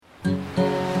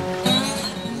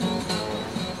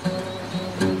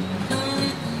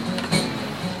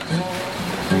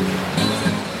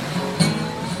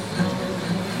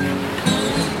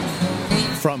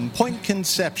From Point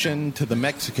Conception to the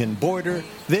Mexican border,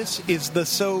 this is the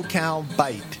SoCal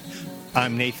Bite.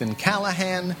 I'm Nathan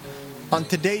Callahan. On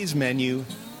today's menu,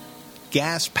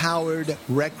 gas-powered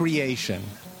recreation.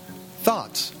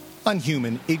 Thoughts on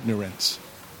human ignorance.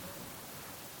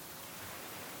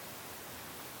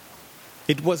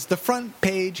 It was the front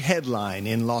page headline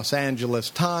in Los Angeles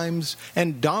Times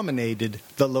and dominated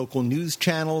the local news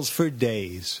channels for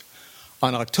days.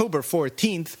 On October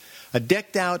 14th, a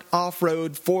decked-out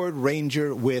off-road Ford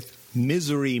Ranger with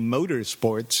Misery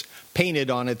Motorsports painted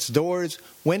on its doors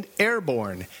went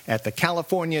airborne at the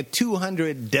California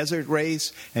 200 desert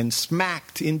race and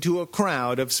smacked into a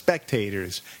crowd of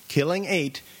spectators, killing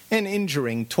 8 and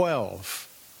injuring 12.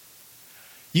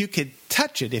 You could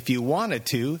touch it if you wanted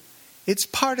to. It's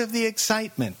part of the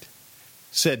excitement,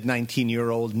 said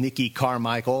 19-year-old Nikki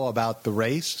Carmichael about the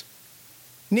race.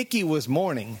 Nikki was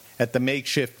mourning at the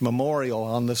makeshift memorial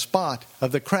on the spot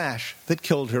of the crash that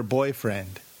killed her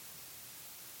boyfriend.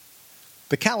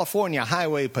 The California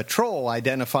Highway Patrol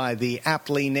identified the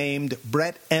aptly named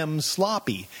Brett M.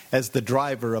 Sloppy as the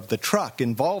driver of the truck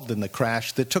involved in the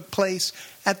crash that took place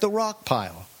at the Rock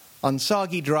Pile on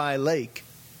Soggy Dry Lake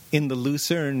in the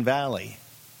Lucerne Valley.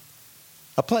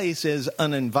 A place as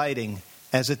uninviting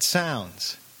as it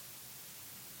sounds.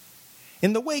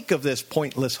 In the wake of this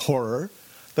pointless horror,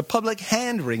 the public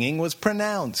hand-wringing was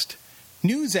pronounced.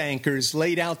 News anchors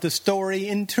laid out the story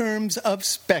in terms of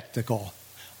spectacle.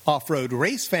 Off-road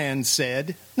race fans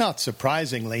said, not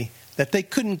surprisingly, that they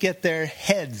couldn't get their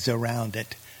heads around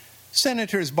it.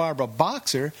 Senators Barbara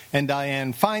Boxer and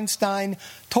Dianne Feinstein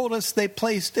told us they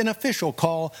placed an official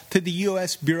call to the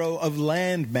U.S. Bureau of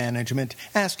Land Management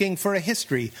asking for a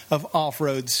history of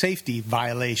off-road safety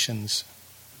violations.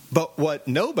 But what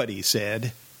nobody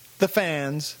said, the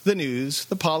fans, the news,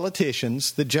 the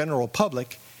politicians, the general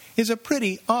public, is a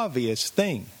pretty obvious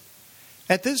thing.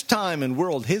 At this time in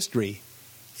world history,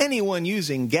 anyone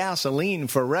using gasoline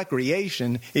for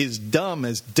recreation is dumb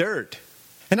as dirt.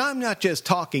 And I'm not just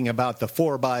talking about the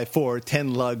 4x4,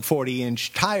 10-lug,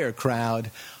 40-inch tire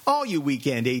crowd. All you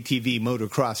weekend ATV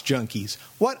motocross junkies,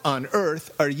 what on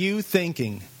earth are you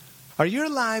thinking? Are your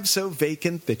lives so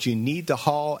vacant that you need to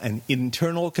haul an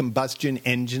internal combustion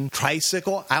engine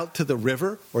tricycle out to the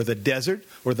river or the desert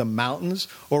or the mountains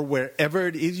or wherever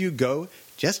it is you go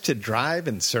just to drive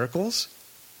in circles?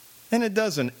 And it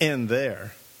doesn't end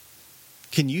there.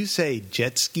 Can you say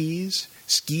jet skis,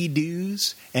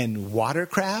 ski-doos, and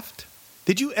watercraft?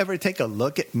 Did you ever take a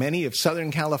look at many of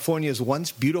Southern California's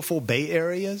once beautiful bay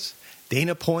areas?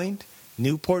 Dana Point,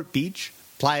 Newport Beach,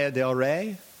 Playa del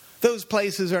Rey? Those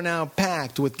places are now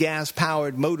packed with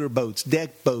gas-powered motorboats,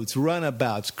 deck boats,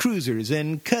 runabouts, cruisers,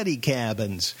 and cuddy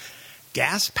cabins.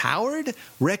 Gas-powered?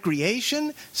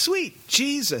 Recreation? Sweet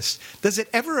Jesus! Does it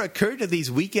ever occur to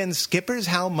these weekend skippers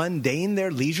how mundane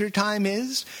their leisure time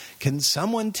is? Can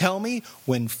someone tell me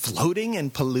when floating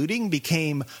and polluting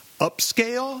became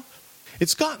upscale?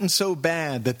 It's gotten so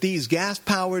bad that these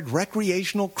gas-powered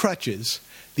recreational crutches,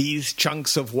 these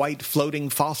chunks of white floating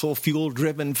fossil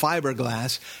fuel-driven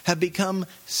fiberglass, have become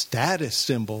status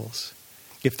symbols.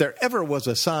 If there ever was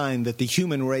a sign that the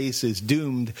human race is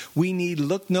doomed, we need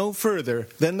look no further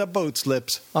than the boat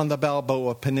slips on the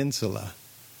Balboa Peninsula.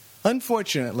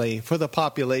 Unfortunately for the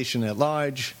population at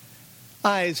large,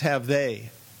 eyes have they,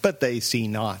 but they see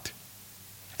not.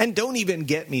 And don't even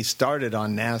get me started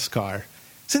on NASCAR.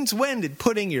 Since when did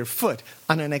putting your foot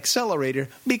on an accelerator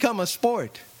become a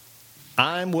sport?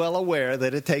 I'm well aware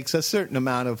that it takes a certain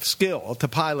amount of skill to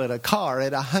pilot a car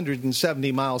at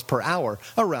 170 miles per hour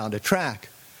around a track.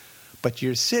 But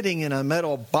you're sitting in a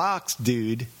metal box,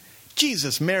 dude.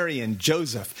 Jesus, Mary, and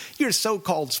Joseph, your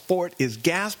so-called sport is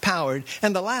gas-powered,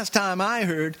 and the last time I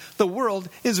heard, the world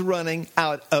is running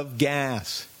out of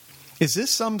gas. Is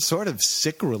this some sort of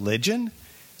sick religion?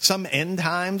 Some end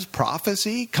times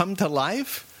prophecy come to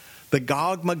life? The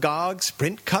Gog-Magog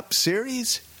Sprint Cup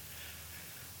Series?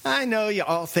 I know you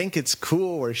all think it's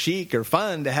cool or chic or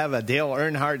fun to have a Dale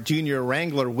Earnhardt Jr.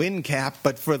 Wrangler wind cap,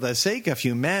 but for the sake of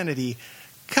humanity,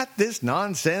 cut this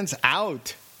nonsense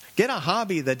out. Get a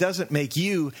hobby that doesn't make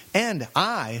you and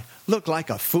I look like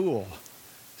a fool.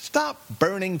 Stop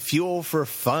burning fuel for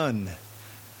fun.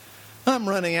 I'm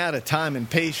running out of time and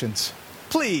patience.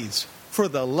 Please, for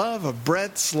the love of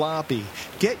Brett Sloppy,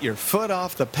 get your foot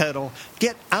off the pedal,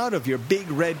 get out of your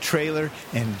big red trailer,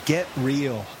 and get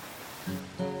real.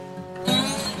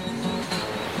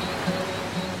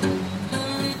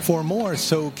 For more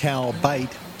SoCal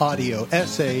Bite, audio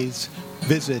essays,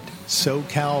 visit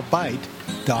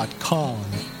SoCalByte.com.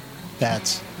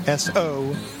 That's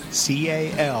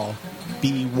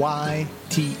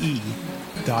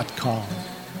SoCalByte.com.